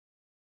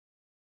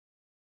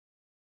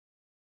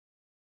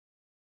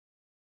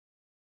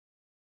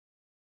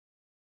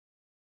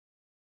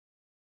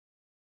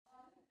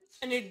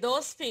And did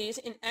those feet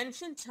in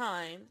ancient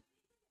time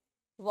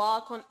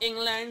walk on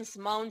England's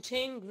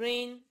mountain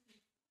green?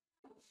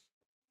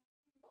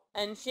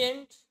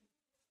 Ancient,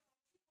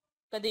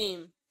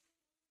 Kadeem.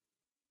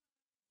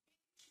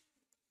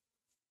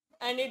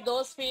 And did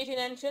those feet in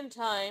ancient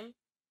time,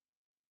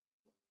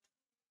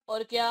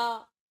 और क्या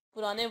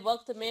पुराने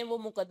वक्त में वो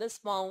मुकद्दस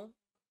पाँव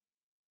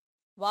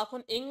walk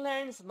on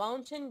England's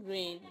mountain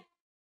green,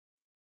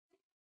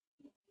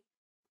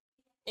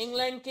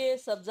 England के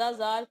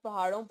सब्जाजार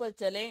पहाड़ों पर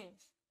चलें?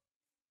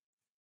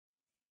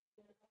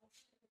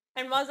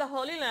 And was the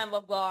holy lamb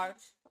of God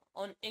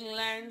on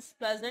England's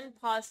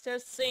pleasant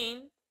pastures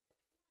seen?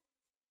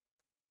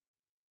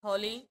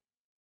 Holy,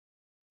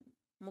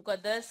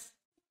 मुकद्दस,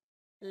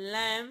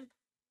 lamb,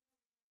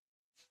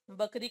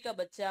 बकरी का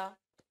बच्चा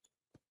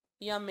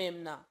या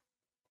मेमना,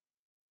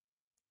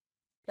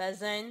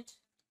 pleasant,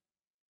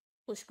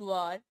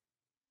 खुशगवार,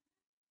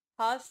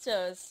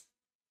 pastures,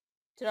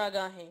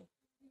 चरागाहें.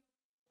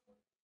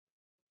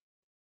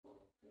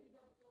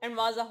 And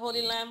was the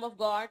holy lamb of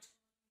God,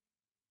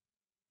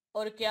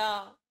 और क्या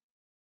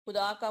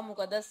खुदा का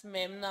मुकद्दस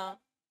मेमना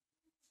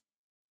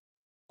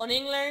on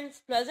England's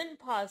pleasant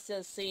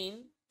pastures seen,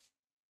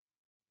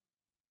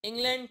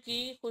 England की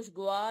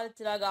खुशगवार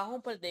चरागाहों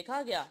पर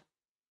देखा गया?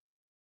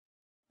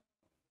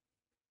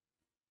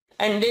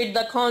 And did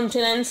the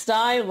continent's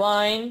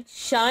divine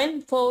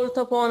shine forth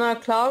upon our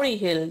cloudy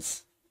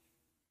hills?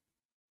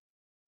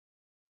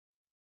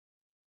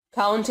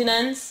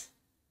 Countenance,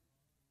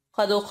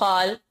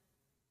 खदोखाल,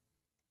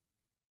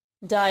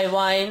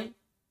 divine,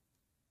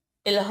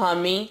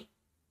 इल्हामी,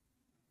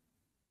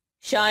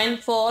 shine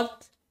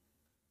forth,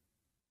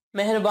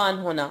 मेहरबान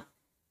होना.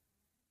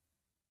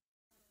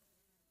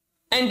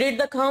 And did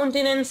the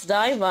countenance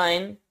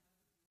divine,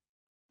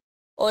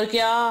 और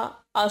क्या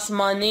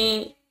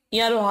आसमानी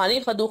या रूहानी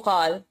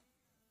खदोखाल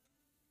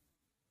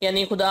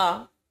यानी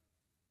खुदा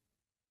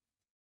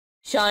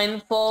shine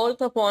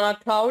forth upon our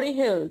cloudy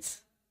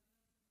hills,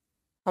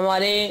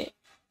 हमारे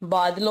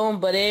बादलों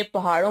बड़े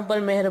पहाड़ों पर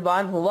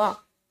मेहरबान हुआ?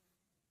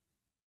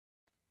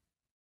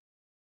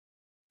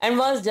 And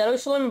was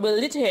Jerusalem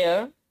built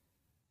here,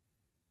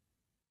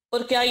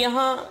 और क्या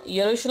यहाँ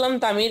यरूशलेम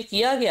तामीर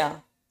किया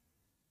गया?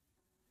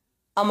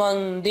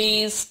 Among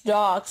these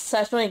dark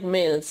satanic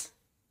mills,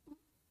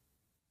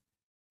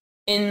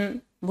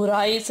 इन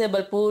बुराई से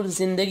भरपूर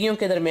जिंदगियों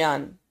के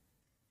दरमियान.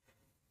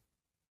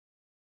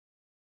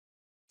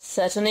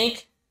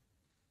 Satanic,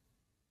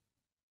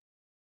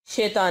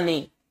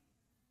 शैतानी.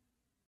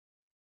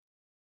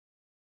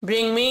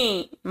 Bring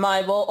me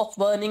my bow of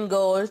burning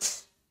gold,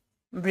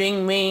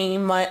 bring me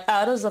my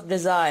arrows of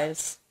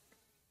desires.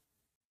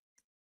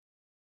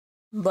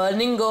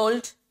 Burning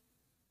gold,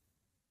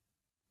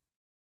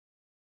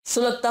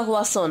 सुलगता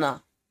हुआ सोना.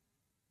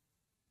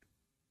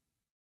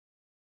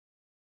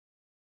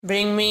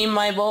 Bring me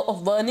my bow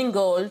of burning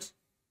gold,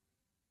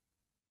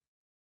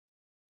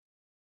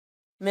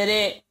 मेरे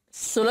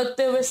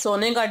सुलगते हुए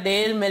सोने का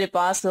ढेर मेरे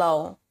पास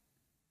लाओ.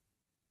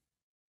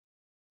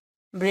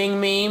 Bring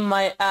me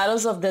my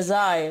arrows of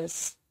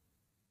desires,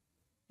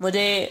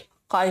 मुझे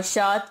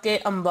ख्वाहिशात के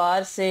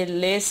अंबार से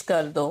लेस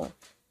कर दो.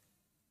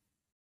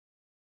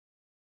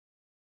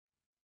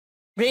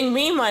 Bring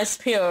me my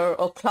spear,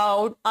 O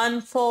cloud,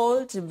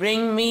 unfold.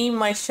 Bring me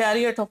my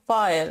chariot of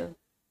fire.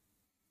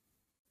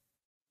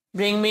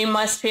 Bring me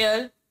my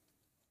spear,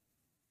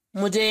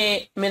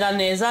 मुझे मेरा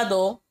नेज़ा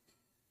दो.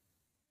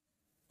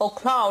 O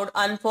cloud,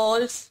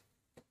 unfolds.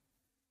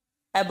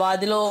 ए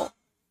बादलों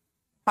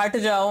हट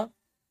जाओ.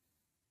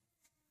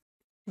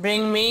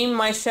 Bring me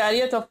my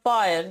chariot of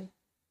fire,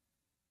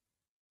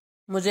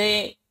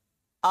 मुझे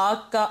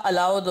आग का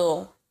अलाव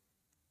दो.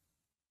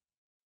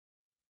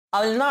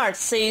 I will not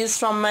cease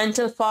from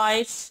mental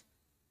fights,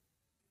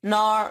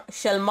 nor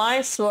shall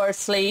my sword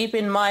sleep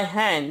in my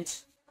hand.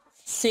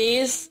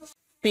 Cease,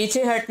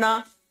 पीछे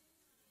हटना.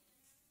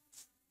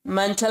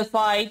 Mental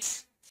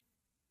fights,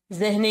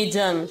 ज़हनी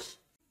जंग.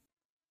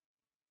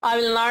 I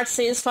will not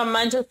cease from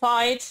mental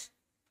fights,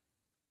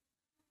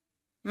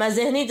 मैं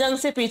ज़हनी जंग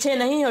से पीछे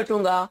नहीं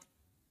हटूंगा.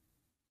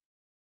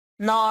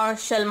 Nor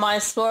shall my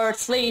sword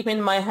sleep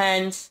in my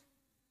hands,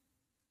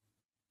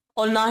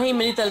 और ना ही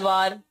मेरी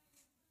तलवार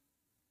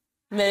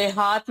मेरे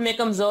हाथ में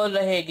कमजोर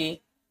रहेगी.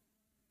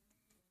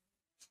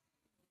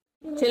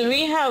 Till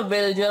we have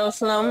built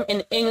Jerusalem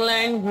in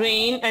England,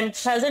 green and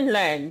pleasant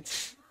land.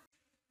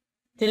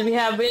 Till we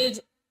have built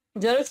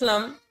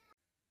Jerusalem,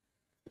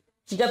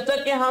 जब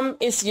तक कि हम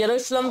इस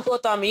यरूशलेम को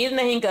तामीर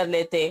नहीं कर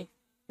लेते.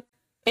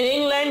 In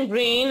England,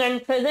 green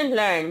and pleasant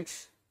land,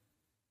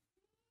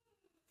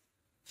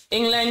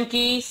 England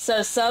की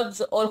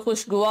सरसब्ज और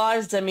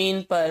खुशगवार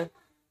जमीन पर.